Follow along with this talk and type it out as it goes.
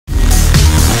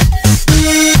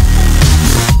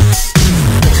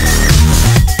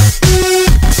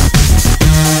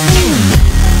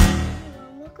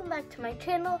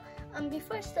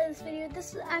before I start this video,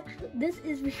 this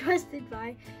is requested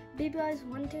by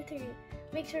BabyEyes123.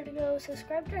 Make sure to go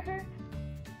subscribe to her.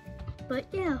 But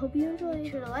yeah, hope you enjoy.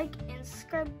 Make sure to like and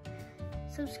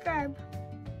subscribe.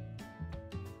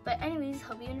 But anyways,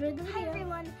 hope you enjoyed the video. Hi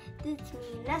everyone, it's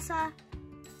me, Nessa,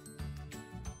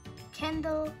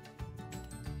 Kendall,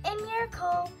 and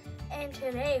Miracle, and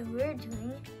today we're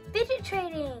doing fidget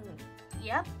trading.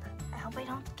 Yep, I hope I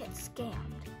don't get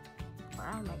scammed, or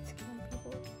I might scam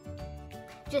people.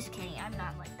 Just kidding, I'm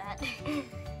not like that.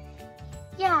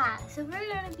 Yeah, so we're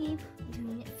gonna be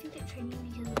doing fidget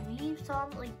trading because we saw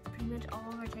like pretty much all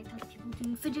over TikTok people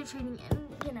doing fidget trading, and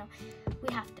you know,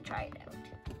 we have to try it out.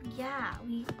 Yeah.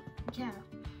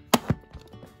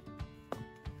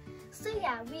 So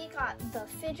yeah, we got the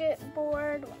fidget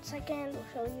board. 1 second, we'll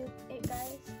show you it,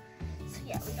 guys. So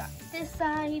yeah, we got this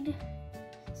side.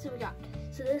 So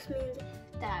this means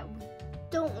that we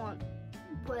don't want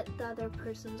what the other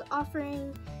person's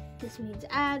offering. This means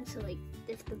add. So like,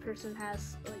 if the person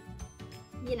has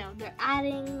like, you know, they're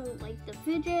adding like the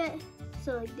fidget,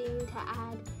 so like they need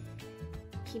to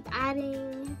keep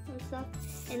adding and stuff.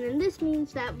 And then this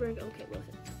means that we're okay with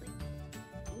it. So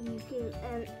like, you can,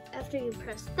 and after you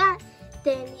press that,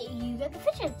 then you get the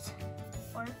fidgets,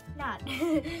 or not.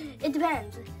 It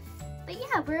depends. But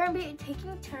yeah, we're gonna be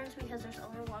taking turns because there's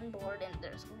only one board and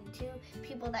there's only 2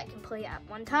 people that can play at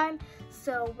one time.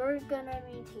 So we're gonna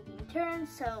be taking turns.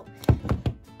 So,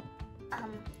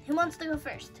 who wants to go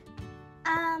first?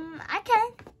 I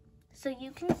can. So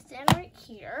you can stand right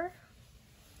here.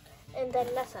 And then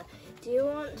Nessa, do you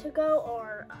want to go,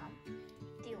 or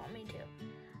do you want me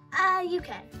to? You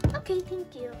can. Okay,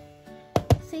 thank you.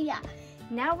 So yeah,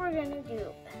 now we're gonna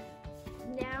do.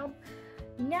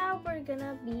 Now we're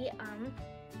gonna be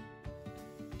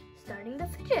starting the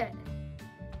fidget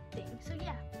thing. So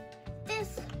yeah,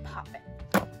 this pop it.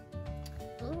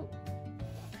 Ooh.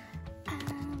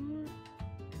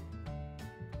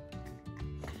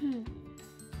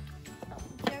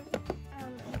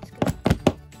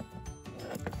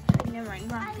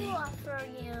 I will offer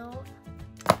you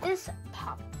this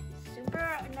pop. It's super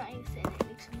nice and it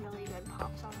makes some really good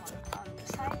pops on the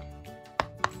side.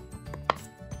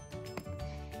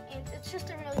 And it's just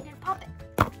a really good pop it.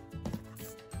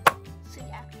 So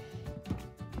yeah.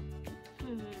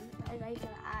 I like to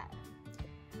add.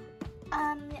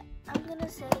 I'm gonna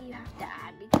say you have to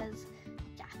add because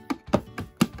yeah.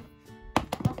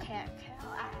 Okay,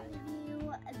 I'll add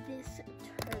you this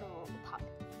turtle pop.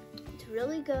 It's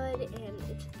really good and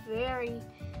it's very,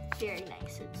 very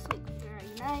nice. It's like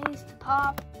very nice to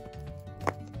pop.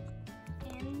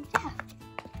 And yeah.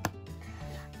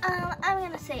 I'm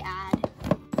gonna say add.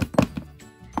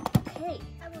 Okay,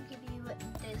 I will give you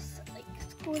this like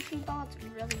squishy ball. It's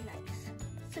really nice.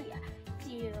 So yeah, do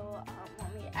you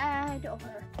want me to add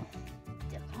or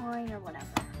decline or whatever?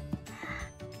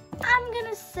 I'm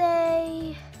gonna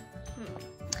say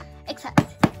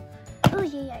accept. Oh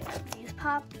yeah, I got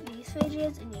these these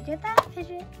fidgets, and you get that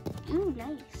fidget. Ooh,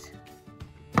 nice.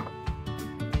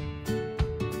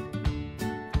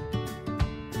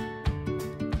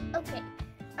 Okay,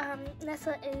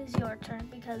 Nessa, it is your turn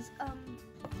because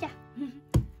yeah.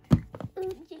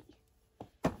 Ooh, yay.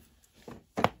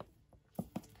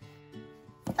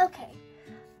 Okay,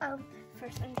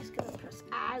 first I'm just gonna press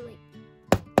add, like.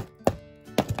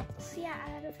 So yeah,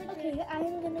 add a fidget. Okay,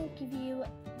 I'm gonna give you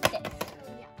this.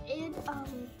 So yeah, it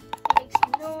makes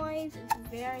noise. It's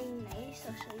very nice.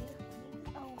 I'll show you.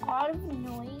 A lot of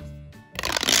noise.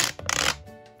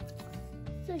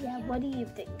 So yeah, what do you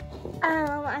think?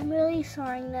 I'm really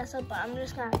sorry, Nessa, but I'm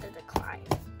just gonna have to decline.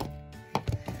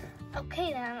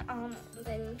 Okay then,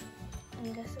 I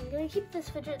guess I'm gonna keep this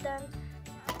fidget then.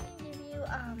 I'm gonna give you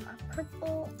a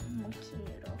purple monkey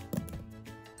noodle.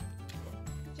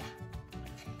 Yeah,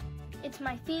 it's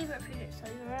my favorite fidget, so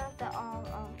you're gonna have to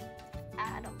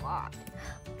add a lot.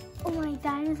 Oh my,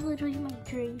 that is literally my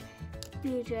dream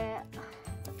fidget.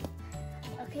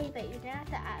 Okay, but you're gonna have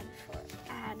to add.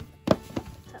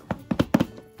 So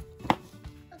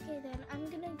okay then, I'm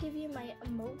gonna give you my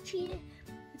emoji.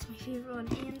 It's my favorite one,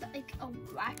 and like a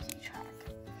wacky track.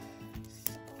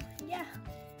 So yeah.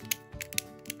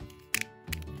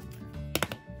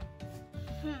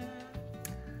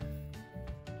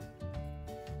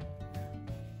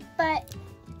 But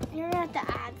you're gonna have to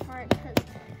add for it because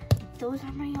those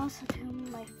are my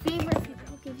favorite people.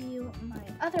 I'll give you my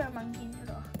other monkey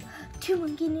noodle. 2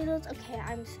 monkey noodles. Okay,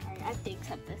 I'm sorry. I have to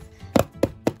accept this.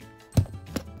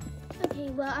 Okay,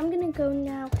 well, I'm gonna go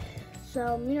now.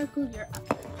 So, Miracle, you're up.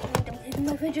 I'm taking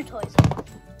my fidget toys.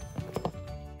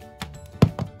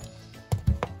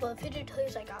 Well, fidget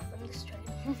toys I got from this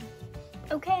trade.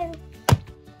 Okay.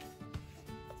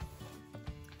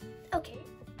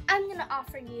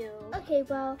 offer you. Okay,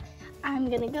 well, I'm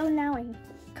gonna go now and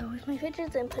go with my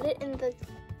fidgets and put it in the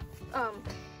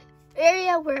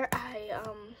area where I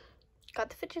got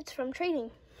the fidgets from trading.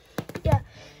 Yeah,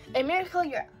 a miracle,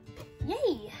 you're up.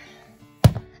 Yay!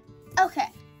 Okay,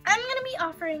 I'm gonna be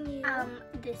offering you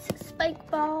this spike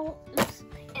ball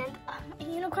and a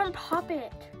unicorn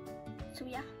poppet. So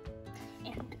yeah,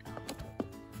 and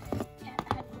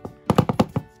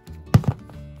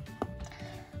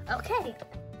okay.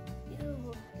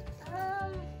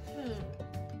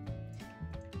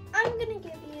 I'm gonna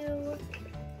give you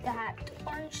that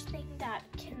orange thing that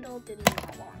Kendall did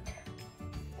not want.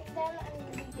 And then I'm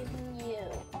gonna be giving you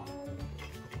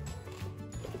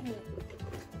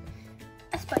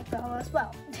a spike ball as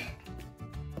well.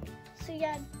 So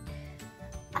yeah,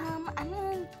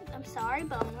 I'm sorry,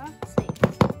 but I'm gonna say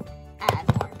add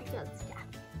more because yeah.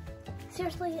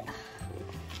 Seriously,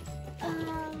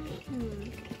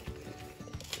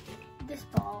 this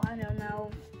ball, I don't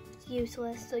know, it's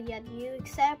useless. So yeah, do you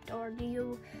accept or do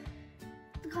you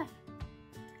decline?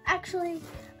 Actually,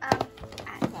 add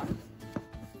more.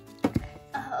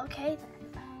 Okay then.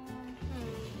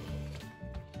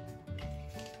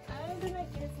 I'm gonna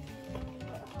give you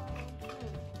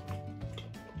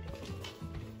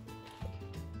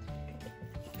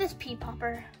this pea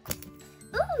popper.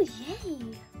 Ooh,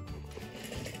 yay!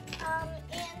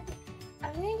 And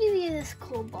I'm gonna give you this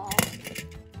cool ball.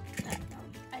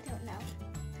 I don't know.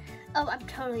 Oh, I'm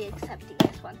totally accepting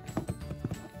this one.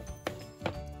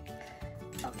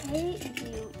 Okay,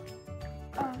 you,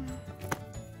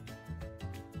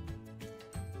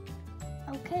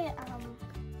 okay,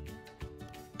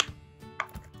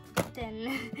 then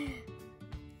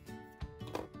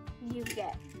you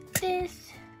get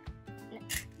this. No.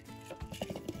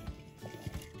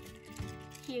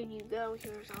 Here you go,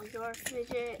 here's all your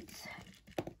fidgets.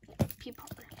 Pea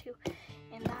popper too,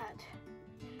 and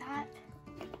that,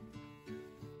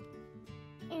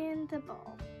 and the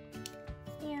ball,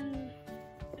 and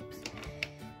oops,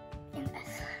 and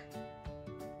this.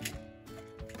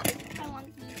 I want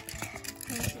these.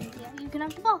 Yeah, you can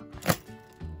have the ball.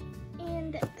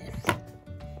 And this.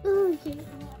 Ooh, yeah,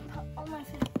 I'm gonna put all my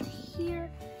fidgets here,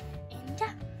 and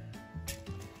yeah.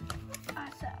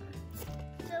 Awesome.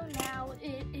 So now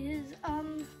it is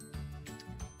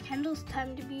Kendall's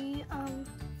time to be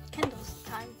Kendall's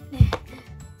time.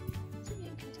 So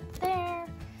you can put there.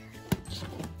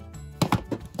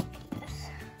 This.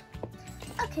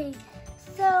 Okay,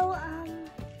 so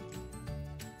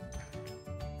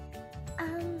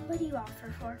what do you offer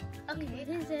for? Okay, what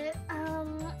is it? I'm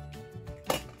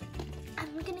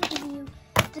gonna give you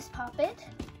this poppet,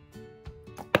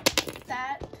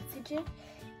 that fidget,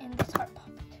 and this heart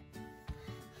poppet.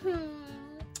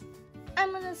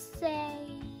 I'm gonna say,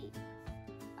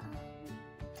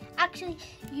 actually,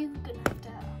 you're gonna have to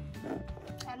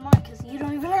add more because you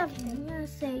don't even have to. I'm gonna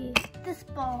say this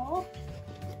ball,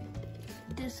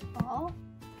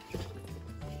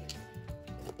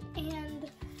 and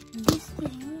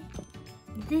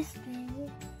this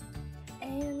thing,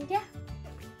 and yeah,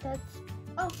 that's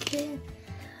okay.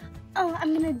 Oh,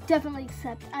 I'm gonna definitely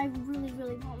accept. I really,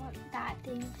 really want that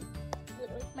thing. It's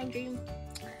literally my dream.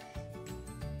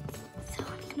 So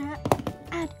I'm gonna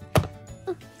add.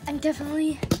 Oh, I'm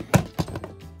definitely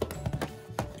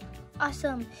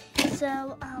awesome.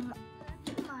 So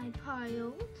my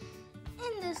pile,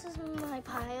 and this is my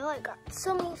pile. I got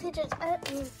so many fidgets.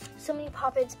 So many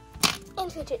poppets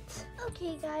and fidgets.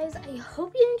 Okay, guys, I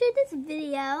hope you enjoyed this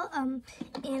video.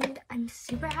 And I'm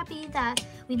super happy that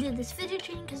we did this fidget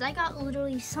training because I got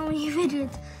literally so many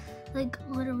fidgets. Like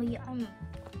literally, I'm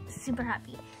super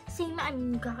happy. Same, I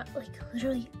got like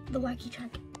literally the wacky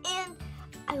truck, and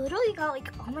I literally got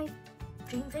like all my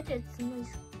dream fidgets. And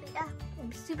yeah,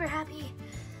 I'm super happy.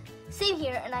 Same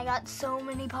here, and I got so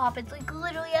many poppets. Like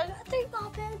literally, I got 3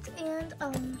 poppets and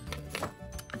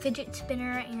a fidget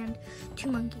spinner and 2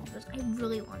 monkey noodles. I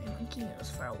really wanted monkey noodles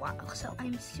for a while, so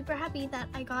I'm super happy that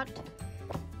I got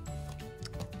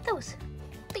those.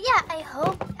 But yeah, I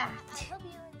hope you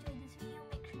enjoyed this video.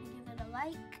 Make sure to give it a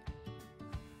like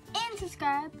and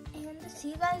subscribe, and see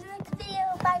you guys in the next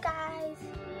video. Bye, guys.